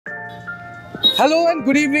Hello and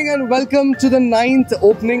good evening and welcome to the 9th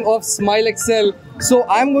opening of SmyleXL. So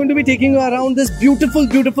I'm going to be taking you around this beautiful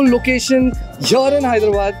location here in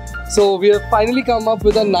Hyderabad. So we have finally come up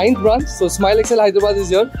with a 9th branch. So SmyleXL Hyderabad is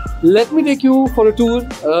here. Let me take you for a tour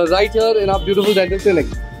right here in our beautiful dental clinic.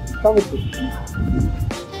 Come with me.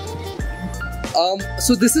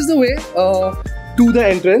 So this is the way to the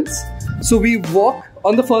entrance. So we walk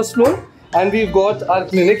on the first floor and we've got our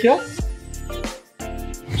clinic here.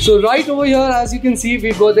 So right over here, as you can see,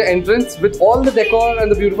 we've got the entrance with all the decor and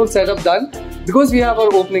the beautiful setup done because we have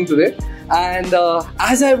our opening today. And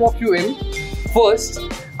as I walk you in, first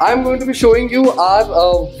I'm going to be showing you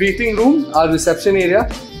our waiting room, our reception area,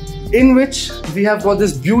 in which we have got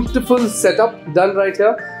this beautiful setup done right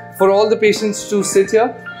here for all the patients to sit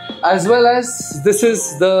here, as well as this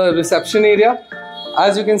is the reception area,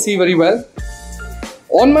 as you can see very well.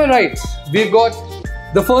 On my right, we've got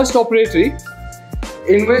the first operatory,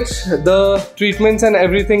 in which the treatments and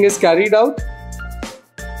everything is carried out.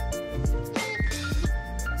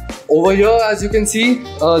 Over here, as you can see,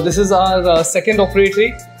 this is our second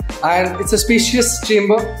operatory, and it's a spacious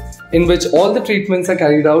chamber in which all the treatments are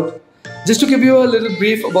carried out. Just to give you a little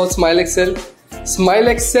brief about SmyleXL,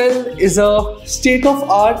 SmyleXL is a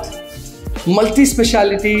state-of-art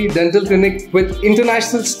multi-speciality dental clinic with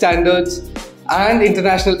international standards and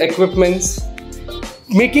international equipments,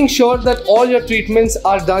 making sure that all your treatments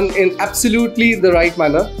are done in absolutely the right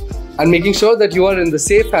manner and making sure that you are in the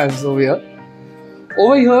safe hands over here.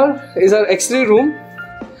 Over here is our X-ray room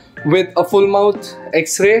with a full mouth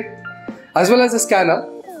X-ray as well as a scanner.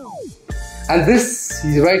 And this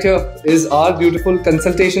right here is our beautiful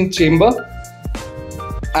consultation chamber.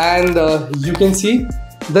 And you can see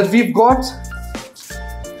that we've got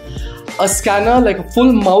a scanner, like a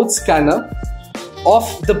full mouth scanner of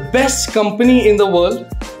the best company in the world,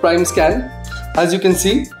 Prime Scan. As you can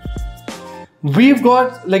see, we've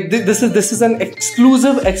got like this is an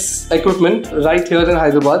exclusive equipment right here in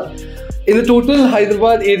Hyderabad. In the total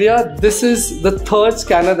Hyderabad area, this is the third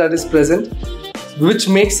scanner that is present, which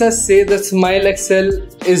makes us say that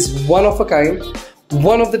SmyleXL is one of a kind,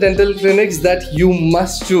 one of the dental clinics that you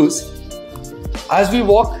must choose. As we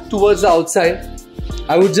walk towards the outside,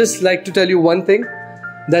 I would just like to tell you one thing,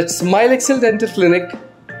 that SmyleXL Dental Clinic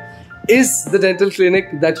is the dental clinic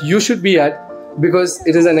that you should be at because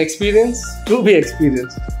it is an experience to be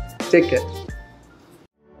experienced. Take care.